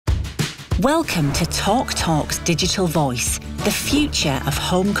Welcome to TalkTalk's digital voice, the future of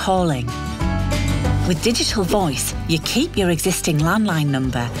home calling. With digital voice, you keep your existing landline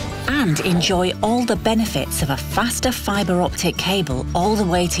number and enjoy all the benefits of a faster fibre optic cable all the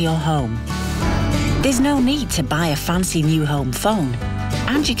way to your home. There's no need to buy a fancy new home phone,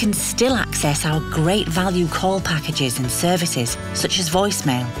 and you can still access our great value call packages and services such as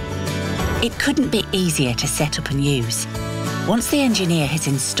voicemail. It couldn't be easier to set up and use. Once the engineer has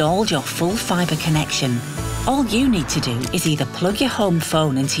installed your full fibre connection, all you need to do is either plug your home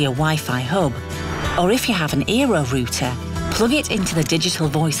phone into your Wi-Fi hub, or if you have an Eero router, plug it into the digital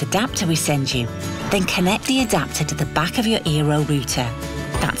voice adapter we send you, then connect the adapter to the back of your Eero router.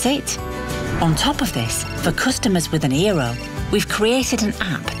 That's it. On top of this, for customers with an Eero, we've created an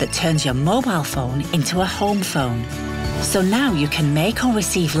app that turns your mobile phone into a home phone. So now you can make or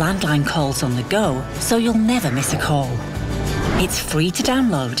receive landline calls on the go, so you'll never miss a call. It's free to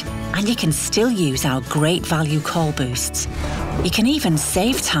download, and you can still use our great value call boosts. You can even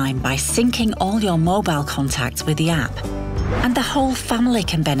save time by syncing all your mobile contacts with the app. And the whole family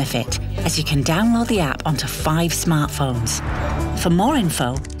can benefit, as you can download the app onto 5 smartphones. For more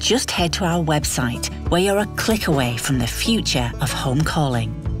info, just head to our website, where you're a click away from the future of home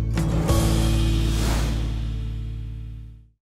calling.